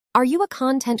Are you a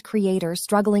content creator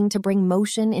struggling to bring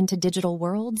motion into digital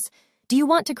worlds? Do you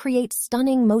want to create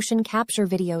stunning motion capture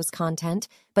videos content,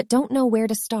 but don't know where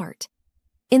to start?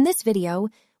 In this video,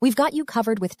 we've got you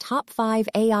covered with top 5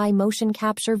 AI motion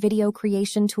capture video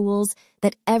creation tools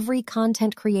that every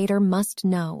content creator must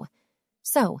know.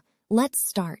 So, let's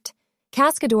start.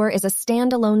 Cascadeur is a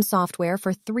standalone software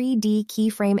for 3D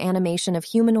keyframe animation of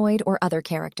humanoid or other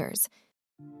characters.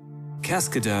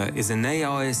 Cascadeur is an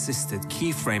AI-assisted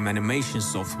keyframe animation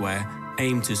software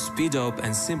aimed to speed up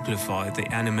and simplify the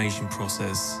animation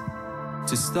process.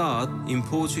 To start,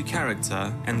 import your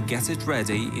character and get it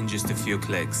ready in just a few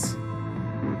clicks.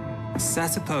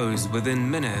 Set a pose within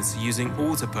minutes using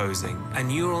auto-posing, a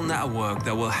neural network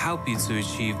that will help you to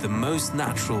achieve the most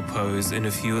natural pose in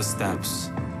a few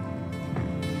steps.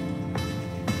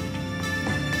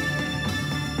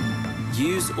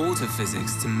 Use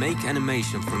autophysics to make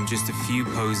animation from just a few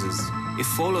poses. It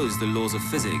follows the laws of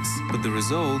physics, but the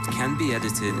result can be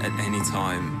edited at any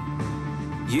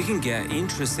time. You can get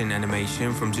interesting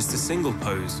animation from just a single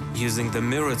pose, using the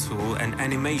mirror tool and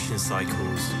animation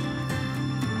cycles.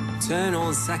 Turn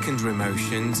on secondary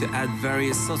motion to add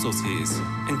various subtleties,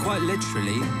 and quite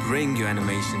literally, bring your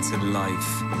animation to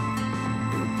life.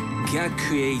 Get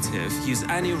creative, use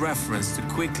any reference to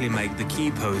quickly make the key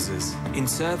poses,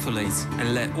 interpolate,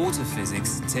 and let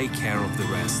autophysics take care of the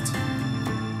rest.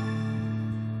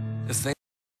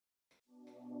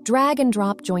 Drag and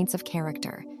drop joints of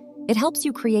character. It helps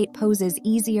you create poses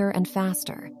easier and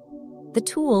faster. The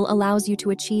tool allows you to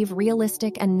achieve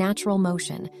realistic and natural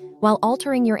motion while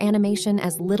altering your animation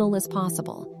as little as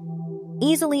possible.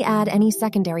 Easily add any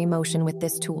secondary motion with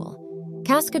this tool.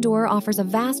 Cascadeur offers a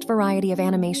vast variety of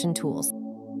animation tools.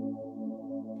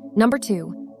 Number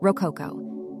 2, Rococo.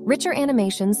 Richer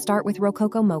animations start with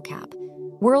Rococo Mocap,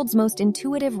 world's most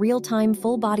intuitive real-time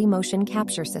full-body motion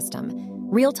capture system.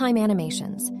 Real-time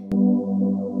animations.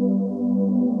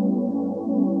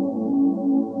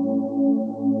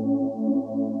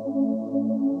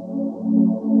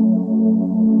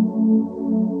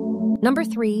 Number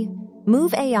 3,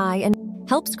 Move AI and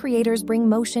helps creators bring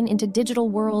motion into digital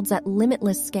worlds at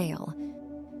limitless scale.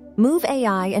 Move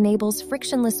AI enables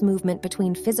frictionless movement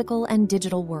between physical and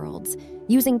digital worlds,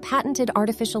 using patented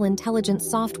artificial intelligence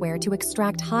software to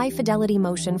extract high-fidelity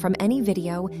motion from any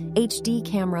video, HD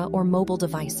camera, or mobile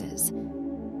devices.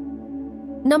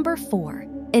 Number 4,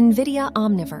 NVIDIA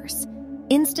Omniverse.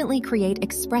 Instantly create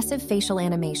expressive facial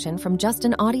animation from just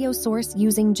an audio source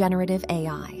using generative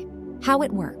AI. How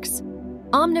it works.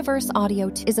 Omniverse Audio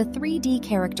is a 3D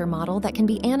character model that can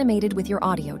be animated with your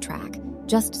audio track.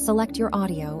 Just select your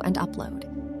audio and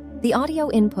upload. The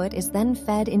audio input is then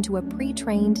fed into a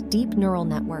pre-trained deep neural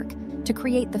network to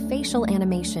create the facial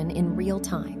animation in real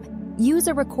time. Use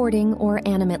a recording or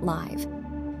animate live.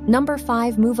 Number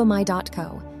 5,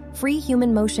 Movami.co. Free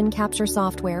human motion capture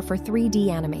software for 3D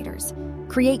animators.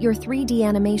 Create your 3D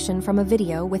animation from a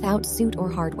video without suit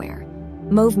or hardware.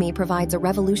 Movami provides a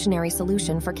revolutionary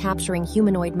solution for capturing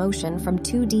humanoid motion from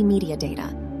 2D media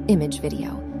data, image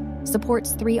video.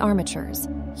 Supports 3 armatures,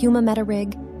 Huma Meta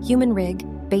Rig, Human Rig,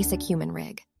 Basic Human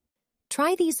Rig.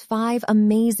 Try these 5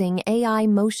 amazing AI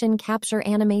motion capture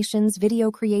animations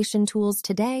video creation tools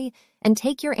today and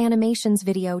take your animations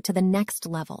video to the next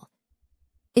level.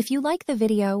 If you like the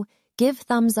video, give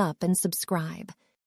thumbs up and subscribe.